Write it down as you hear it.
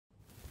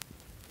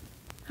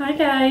Hi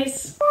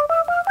guys.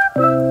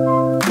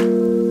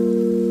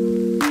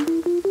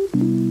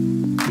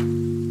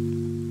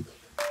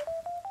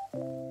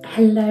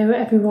 Hello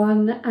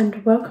everyone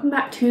and welcome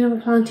back to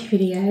another planting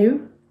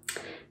video.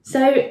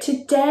 So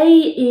today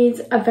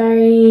is a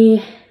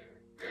very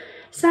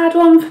sad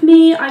one for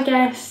me, I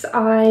guess.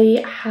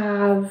 I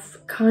have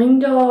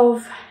kind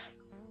of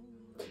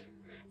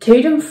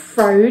toed and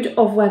froed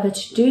of whether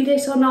to do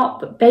this or not,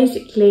 but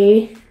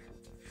basically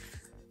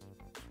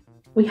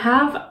we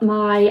have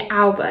my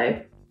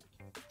elbow,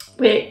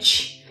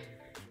 which,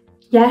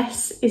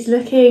 yes, is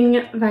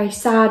looking very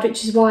sad,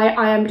 which is why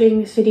I am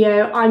doing this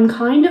video. I'm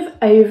kind of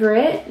over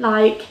it.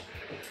 Like,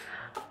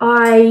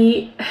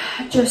 I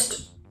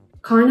just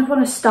kind of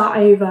want to start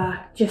over,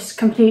 just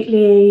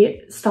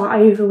completely start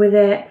over with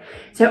it.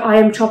 So I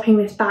am chopping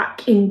this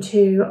back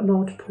into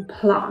multiple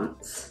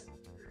plants.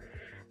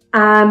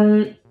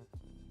 I'm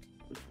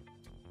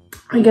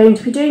going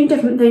to be doing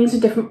different things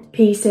with different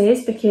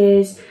pieces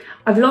because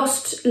I've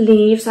lost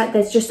leaves. Like,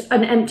 there's just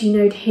an empty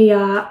node here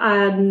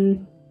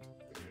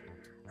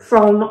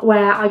from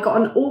where I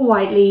got an all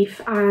white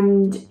leaf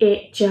and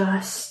it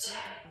just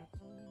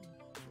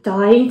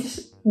died,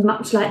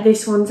 much like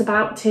this one's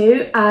about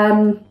to.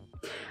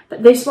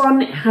 But this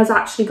one has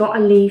actually got a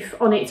leaf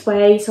on its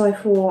way, so I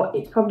thought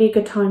it's probably a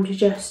good time to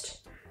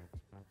just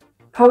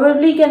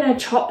probably gonna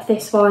chop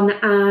this one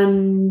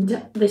and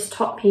this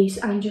top piece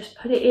and just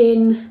put it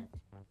in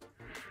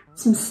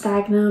some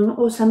sphagnum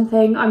or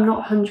something. I'm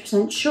not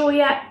 100% sure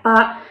yet,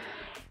 but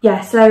yeah,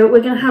 so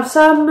we're gonna have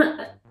some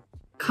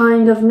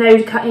kind of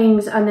node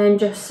cuttings and then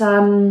just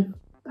some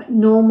like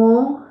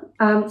normal.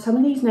 Some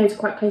of these nodes are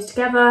quite close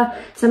together.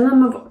 Some of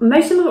them have,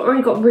 most of them have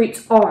already got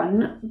roots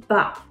on,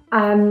 but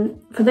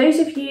for those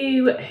of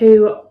you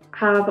who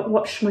have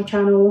watched my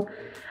channel,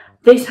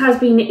 this has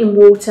been in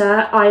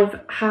water.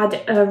 I've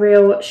had a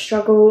real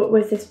struggle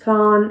with this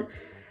plant.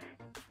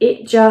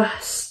 It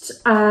just,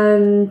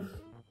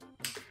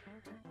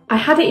 I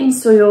had it in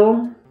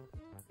soil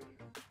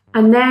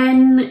and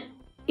then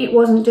it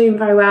wasn't doing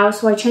very well,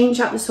 so I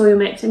changed out the soil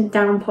mix and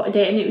down potted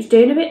it and it was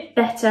doing a bit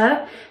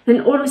better.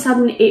 Then all of a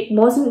sudden it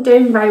wasn't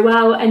doing very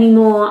well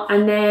anymore,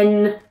 and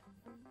then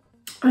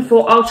I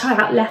thought I'll try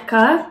out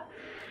leca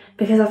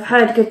because I've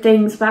heard good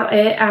things about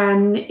it,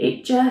 and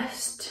it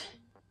just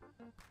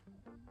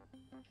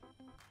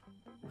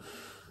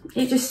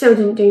still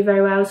didn't do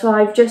very well, so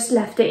I've just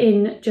left it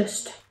in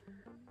just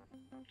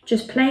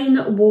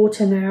plain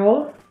water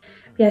now.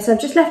 Yeah, so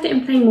I've just left it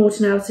in plain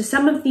water now. So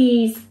some of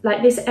these,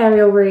 like this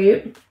aerial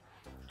root,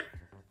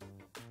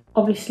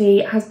 obviously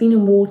has been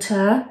in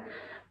water.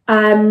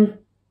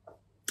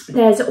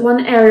 There's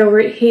one aerial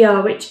root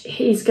here which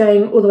is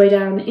going all the way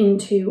down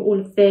into all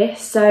of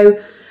this.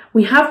 So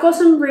we have got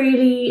some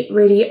really,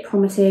 really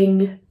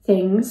promising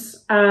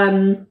things.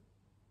 So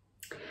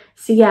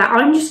yeah,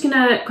 I'm just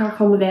gonna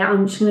crack on with it.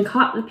 I'm just gonna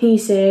cut the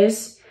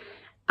pieces,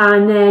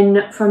 and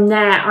then from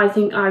there I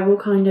think I will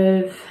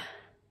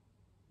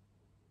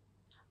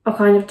I'll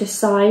kind of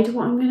decide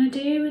what I'm going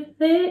to do with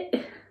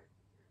it.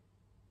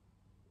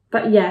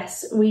 But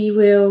yes,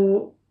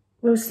 we'll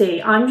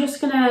see. I'm just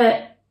going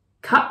to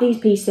cut these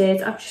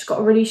pieces. I've just got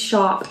a really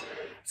sharp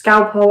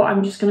scalpel.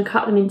 I'm just going to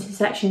cut them into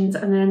sections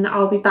and then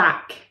I'll be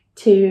back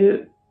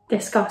to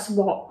discuss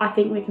what I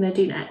think we're going to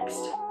do next.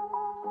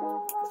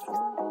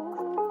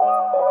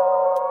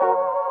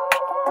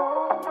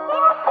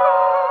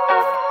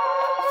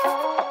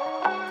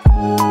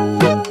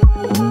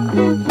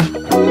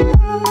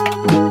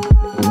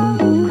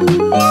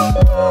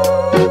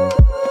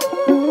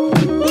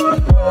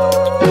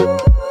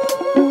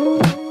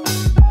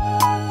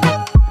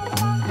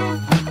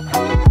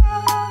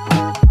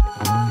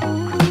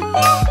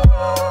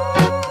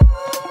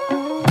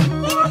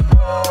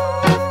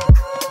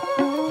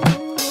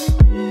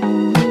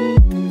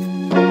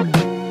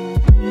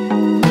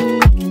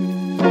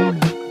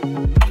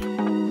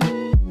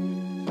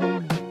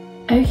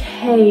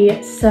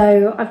 Okay,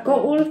 so I've got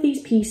all of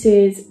these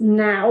pieces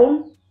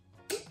now,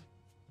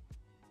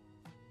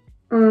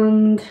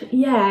 and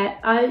yeah,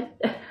 I'm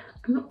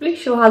not really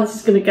sure how this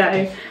is going to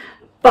go,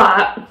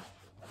 but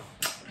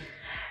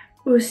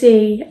we'll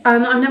see.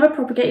 I've never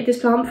propagated this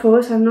plant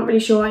before, so I'm not really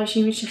sure. I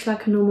assume it's just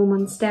like a normal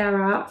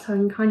Monstera, so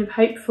I'm kind of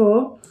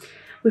hopeful.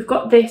 We've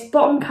got this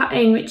bottom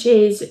cutting, which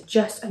is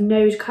just a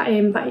node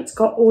cutting, but it's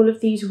got all of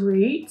these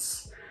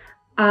roots,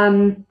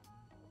 and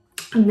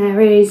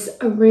there is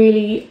a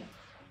really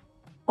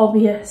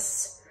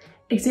obvious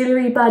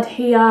auxiliary bud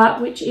here,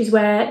 which is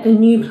where the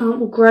new plant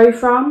will grow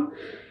from.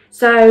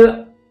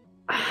 So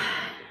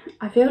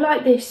I feel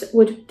like this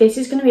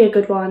is going to be a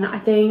good one. I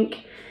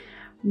think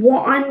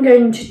what I'm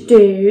going to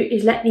do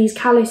is let these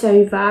callus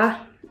over,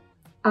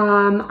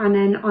 and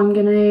then I'm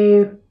going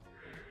to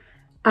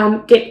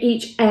dip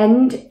each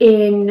end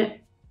in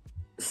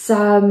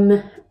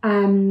some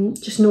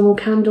just normal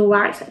candle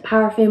wax, like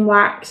paraffin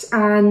wax,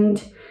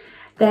 and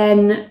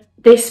then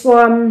this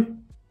one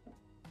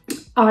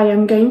I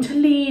am going to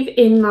leave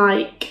in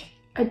like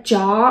a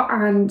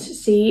jar and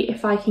see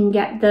if I can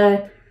get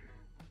the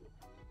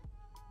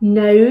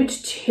node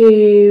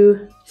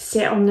to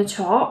sit on the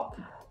top.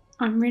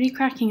 I'm really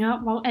cracking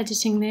up while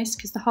editing this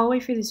because the whole way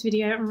through this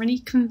video I'm really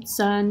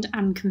concerned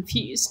and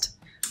confused.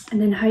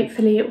 And then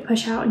hopefully it will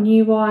push out a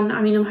new one.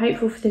 I mean, I'm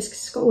hopeful for this because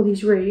it's got all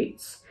these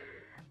roots.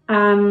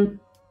 And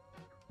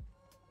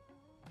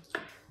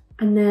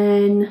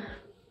then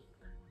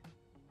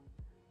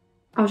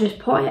I'll just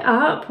pot it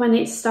up when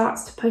it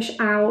starts to push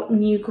out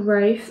new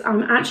growth.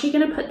 I'm actually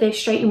going to put this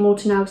straight in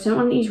water now because I don't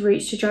want these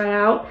roots to dry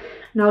out.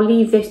 And I'll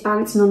leave this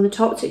balancing on the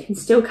top so it can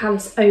still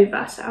callus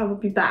over. So I will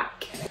be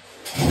back.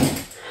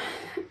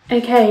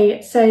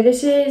 Okay, so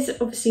this is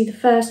obviously the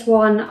first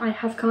one. I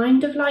have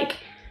kind of like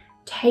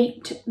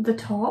taped the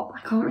top.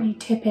 I can't really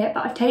tip it,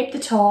 but I've taped the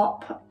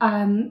top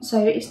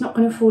so it's not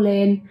going to fall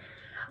in.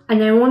 And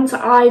then once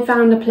I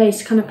found a place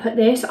to kind of put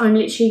this, I'm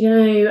literally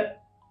going to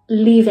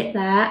leave it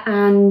there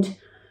and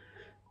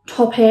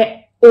top it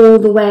all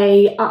the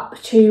way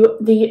up to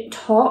the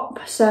top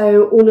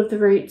so all of the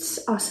roots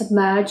are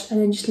submerged, and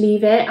then just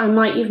leave it. I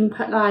might even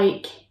put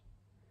like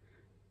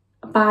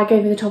a bag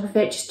over the top of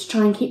it just to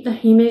try and keep the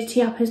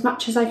humidity up as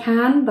much as I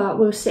can, but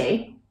we'll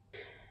see.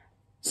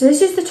 So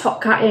this is the top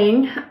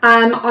cutting.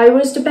 I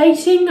was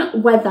debating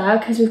whether,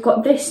 because we've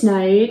got this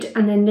node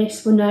and then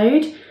this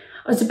node,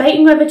 I was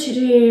debating whether to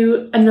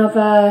do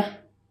another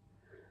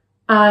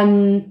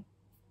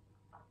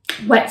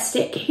wet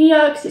stick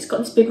here because it's got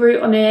this big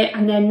root on it,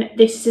 and then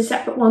this is a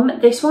separate one,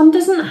 but this one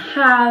doesn't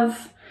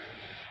have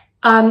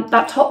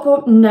that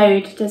top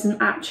node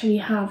doesn't actually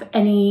have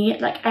any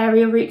like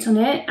area roots on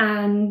it,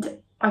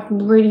 and I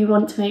really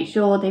want to make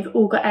sure they've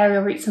all got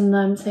area roots on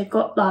them so they've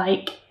got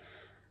like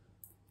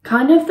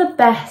kind of the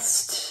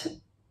best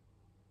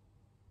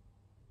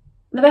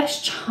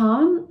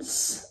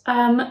chance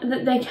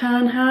that they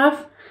can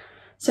have.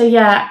 So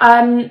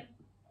yeah,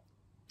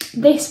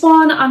 this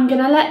one, I'm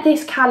going to let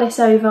this callus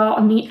over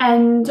on the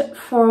end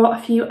for a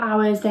few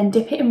hours, then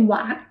dip it in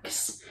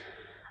wax.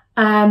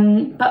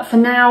 But for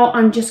now,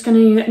 I'm just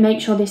going to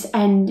make sure this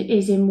end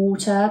is in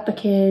water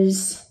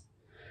because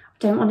I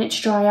don't want it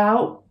to dry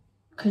out.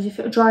 Because if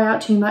it dry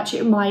out too much,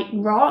 it might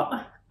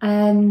rot.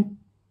 But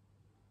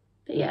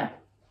yeah,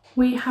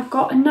 we have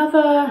got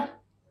another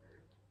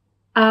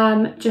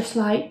just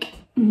like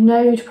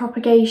node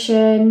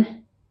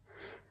propagation.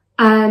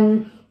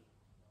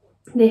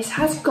 This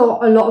has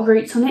got a lot of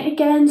roots on it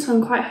again, so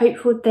I'm quite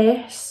hopeful with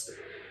this.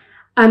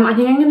 I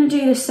think I'm going to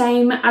do the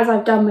same as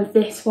I've done with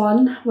this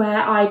one, where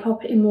I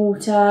pop it in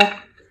water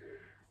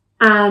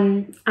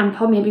and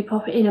maybe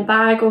pop it in a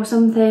bag or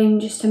something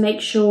just to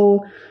make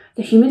sure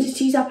the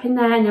humidity's up in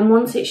there, and then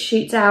once it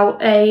shoots out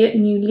a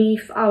new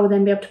leaf, I will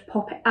then be able to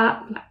pop it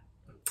up.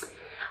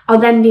 I'll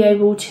then be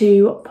able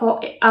to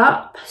pot it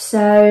up,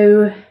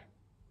 so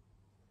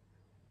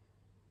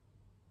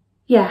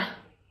yeah.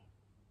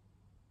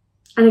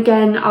 And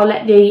again, I'll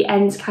let the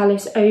ends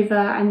callus over,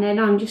 and then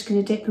I'm just going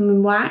to dip them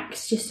in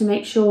wax just to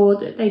make sure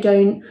that they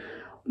don't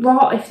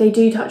rot if they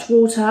do touch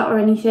water or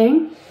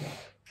anything.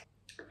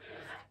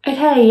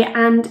 Okay,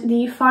 and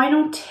the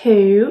final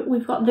two,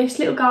 we've got this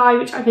little guy,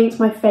 which I think is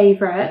my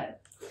favourite.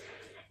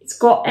 It's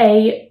got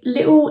a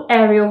little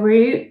aerial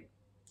root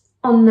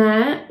on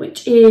there,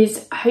 which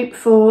is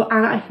hopeful,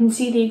 and I can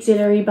see the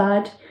auxiliary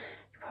bud.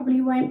 You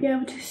probably won't be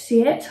able to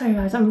see it. Sorry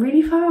guys, I'm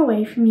really far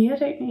away from you. I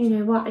don't really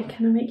know why.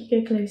 Can I make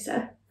you go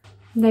closer?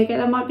 There you go,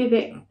 that might be a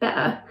bit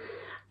better.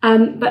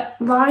 But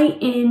right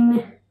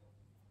in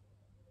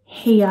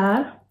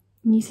here,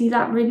 you see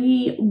that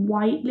really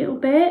white little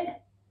bit?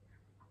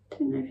 I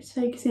don't know if it's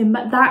focusing,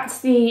 but that's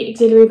the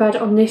auxiliary bud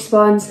on this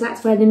one, so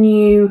that's where the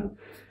new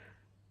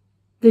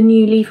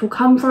leaf will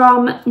come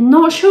from.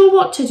 Not sure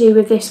what to do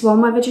with this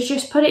one, whether to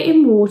just put it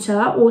in water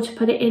or to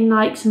put it in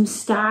like some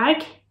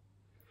stag.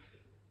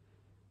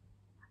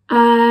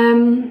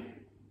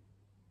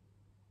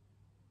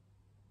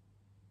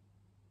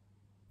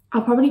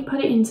 I'll probably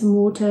put it in some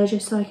water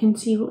just so I can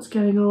see what's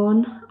going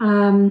on.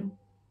 I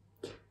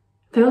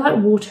feel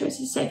like water is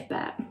a safe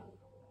bet.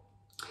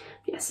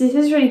 Yes, this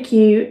is really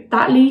cute.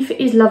 That leaf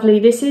is lovely.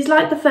 This is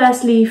like the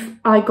first leaf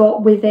I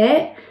got with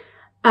it.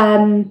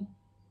 When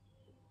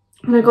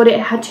I got it,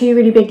 it had two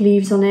really big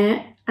leaves on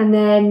it. And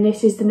then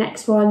this is the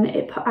next one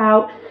it put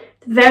out.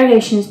 The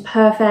variation is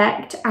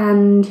perfect,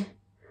 and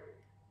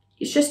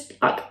it's just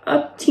like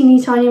a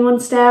teeny tiny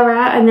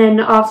Monstera. And then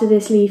after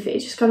this leaf, it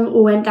just kind of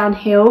all went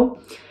downhill.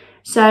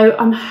 So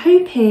I'm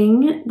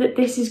hoping that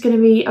this is going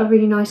to be a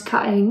really nice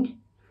cutting.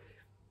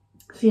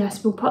 So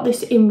yes, we'll put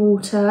this in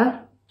water.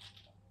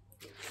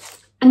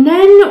 And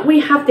then we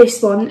have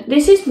this one.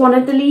 This is one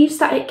of the leaves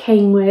that it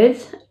came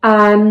with.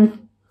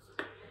 And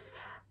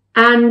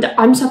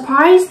I'm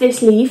surprised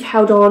this leaf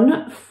held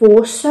on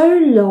for so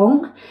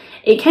long.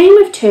 It came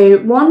with two.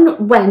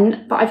 One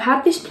went, but I've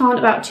had this plant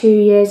about 2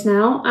 years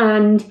now,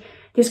 and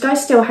this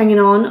guy's still hanging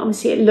on.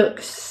 Obviously, it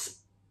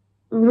looks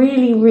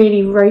really,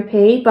 really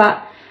ropey,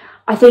 but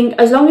I think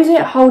as long as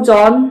it holds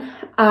on,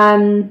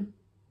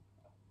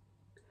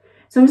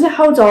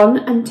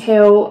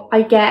 until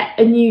I get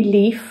a new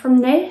leaf from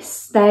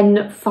this,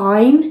 then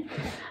fine.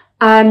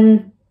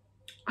 I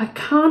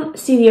can't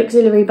see the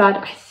auxiliary bud.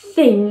 I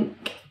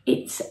think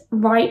it's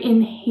right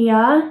in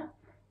here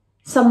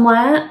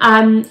somewhere.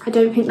 I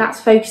don't think that's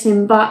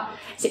focusing, but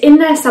it's in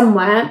there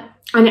somewhere,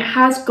 and it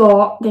has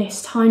got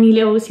this tiny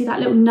little, see that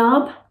little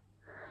nub?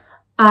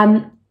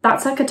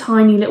 That's like a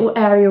tiny little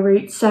aerial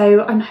root,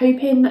 so I'm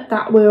hoping that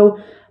that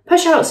will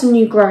push out some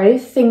new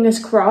growth, fingers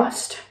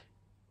crossed.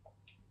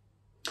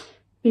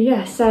 But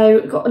yeah,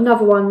 so got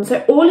another one.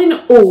 So all in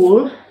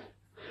all,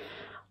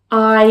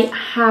 I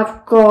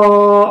have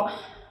got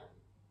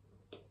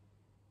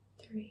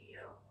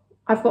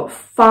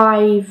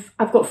five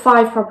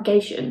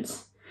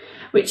propagations,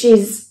 which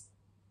is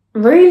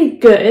really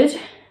good.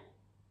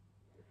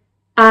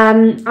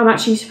 I'm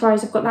actually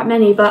surprised I've got that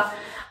many, but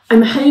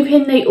I'm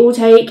hoping they all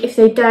take. If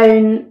they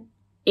don't,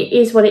 it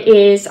is what it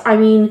is. I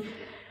mean,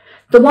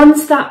 the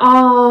ones that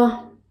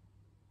I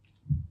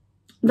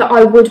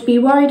would be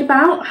worried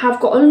about have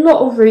got a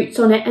lot of roots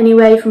on it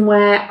anyway, from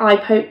where I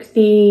poke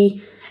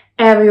the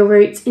aerial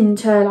roots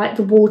into like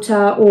the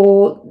water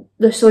or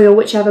the soil,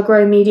 whichever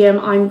growing medium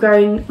I'm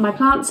growing my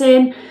plants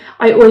in.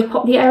 I always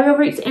pop the aerial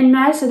roots in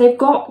there, so they've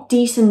got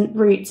decent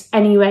roots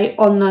anyway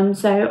on them,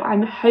 so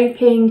I'm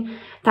hoping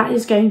that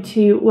is going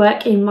to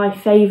work in my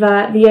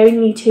favour. The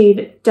only two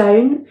that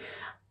don't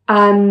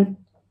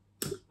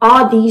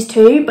are these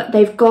two, but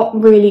they've got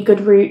really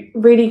good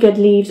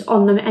leaves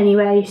on them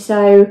anyway,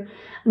 so,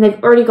 and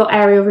they've already got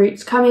aerial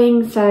roots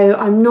coming, so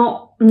I'm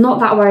not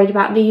that worried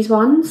about these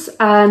ones.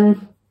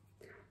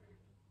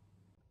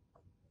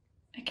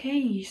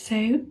 Okay,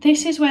 so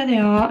this is where they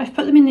are. I've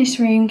put them in this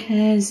room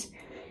because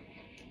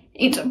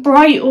it's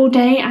bright all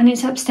day and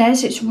it's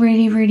upstairs, so it's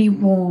really, really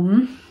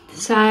warm.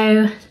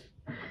 So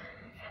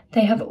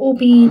they have all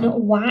been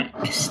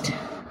waxed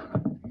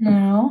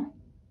now.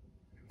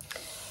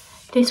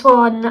 This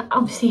one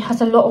obviously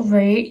has a lot of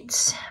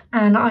roots,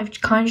 and I've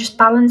kind of just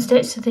balanced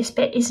it so this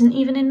bit isn't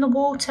even in the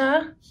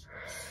water.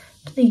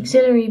 The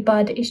auxiliary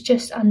bud is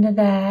just under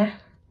there,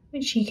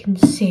 which you can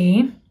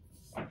see.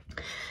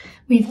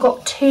 We've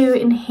got two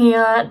in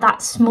here,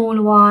 that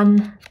smaller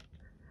one,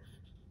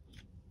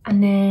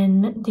 and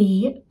then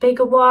the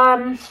bigger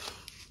one.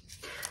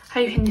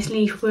 Hoping this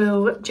leaf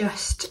will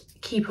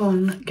just keep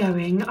on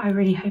going. I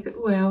really hope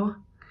it will.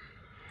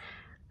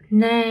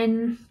 And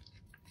then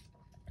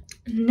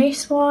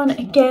this one,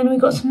 again,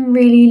 we've got some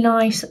really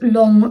nice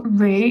long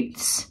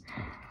roots.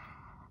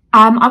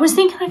 I was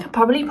thinking I could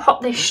probably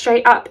pop this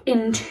straight up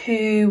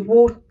into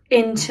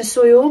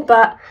soil,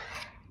 but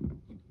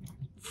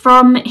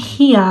from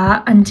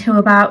here until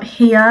about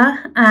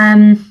here,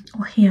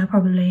 or here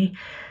probably,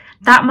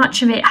 that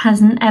much of it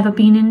hasn't ever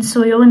been in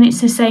soil, and it's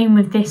the same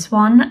with this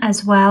one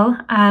as well.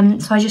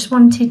 So I just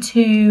wanted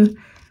to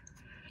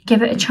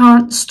give it a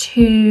chance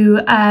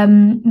to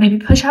maybe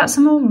push out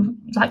some more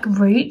like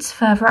roots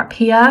further up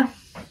here.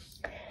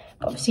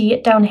 Obviously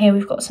down here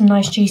we've got some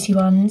nice juicy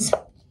ones.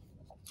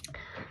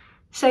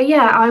 So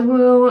yeah, I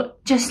will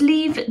just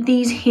leave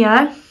these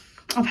here.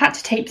 I've had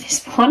to tape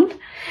this one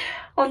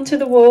onto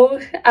the wall.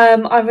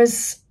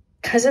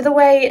 Because of the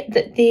way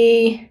that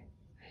the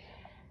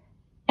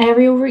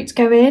aerial roots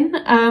go in,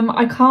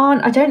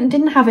 I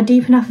didn't have a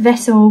deep enough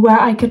vessel where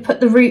I could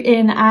put the root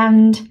in,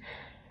 and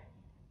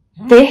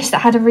this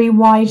that had a really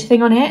wide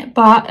thing on it,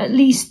 but at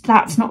least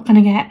that's not going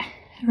to get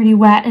really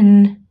wet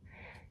and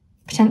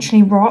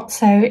potentially rot,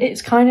 so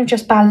it's kind of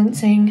just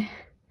balancing.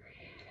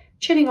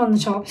 Chilling on the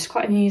top is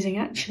quite amusing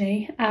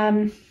actually.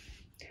 But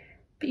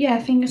yeah,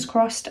 fingers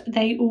crossed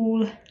they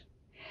all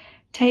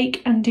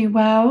take and do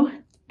well.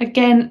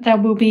 Again, there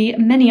will be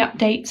many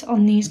updates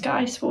on these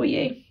guys for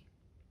you.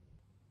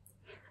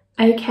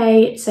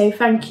 Okay, so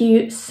thank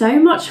you so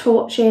much for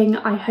watching.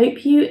 I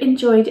hope you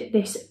enjoyed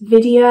this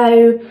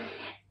video.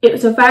 It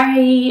was a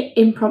very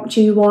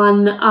impromptu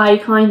one. I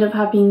kind of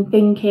have been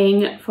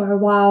thinking for a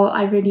while,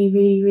 I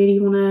really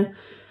want to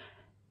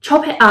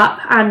chop it up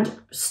and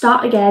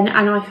start again,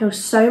 and I feel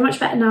so much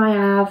better now I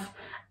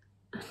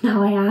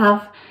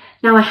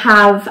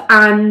have,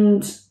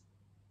 and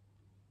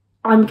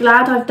I'm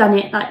glad I've done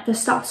it like the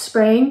start of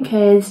spring,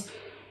 because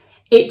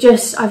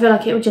I feel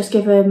like it will just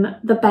give them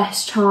the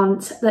best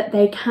chance that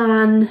they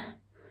can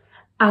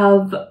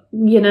of,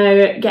 you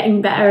know,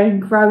 getting better and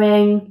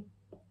growing.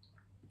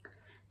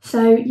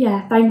 So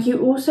yeah, thank you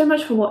all so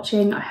much for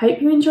watching. I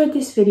hope you enjoyed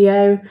this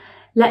video.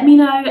 Let me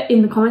know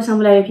in the comments down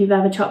below if you've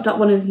ever chopped up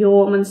one of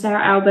your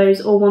Monstera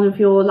elbows or one of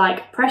your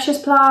like precious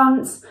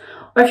plants,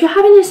 or if you're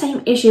having the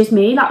same issue as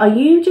me. Like, are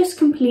you just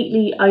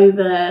completely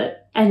over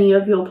any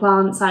of your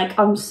plants? Like,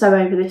 I'm so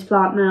over this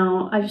plant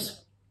now.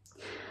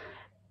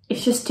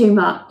 It's just too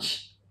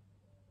much.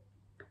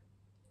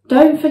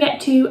 Don't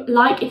forget to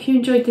like if you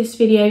enjoyed this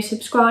video,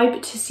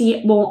 subscribe to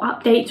see more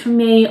updates from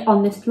me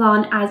on this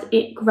plant as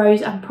it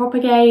grows and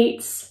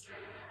propagates,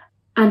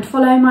 and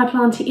follow my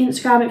planting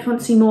Instagram if you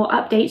want to see more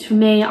updates from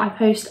me. I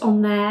post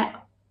on there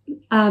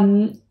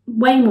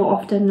way more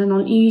often than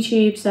on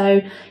YouTube,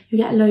 so you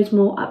get loads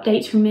more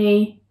updates from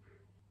me.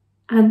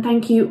 And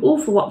thank you all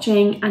for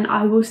watching, and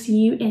I will see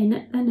you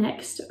in the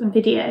next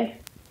video.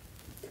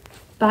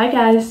 Bye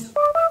guys.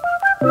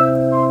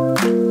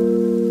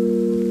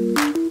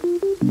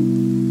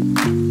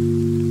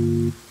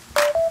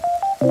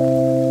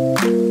 bye.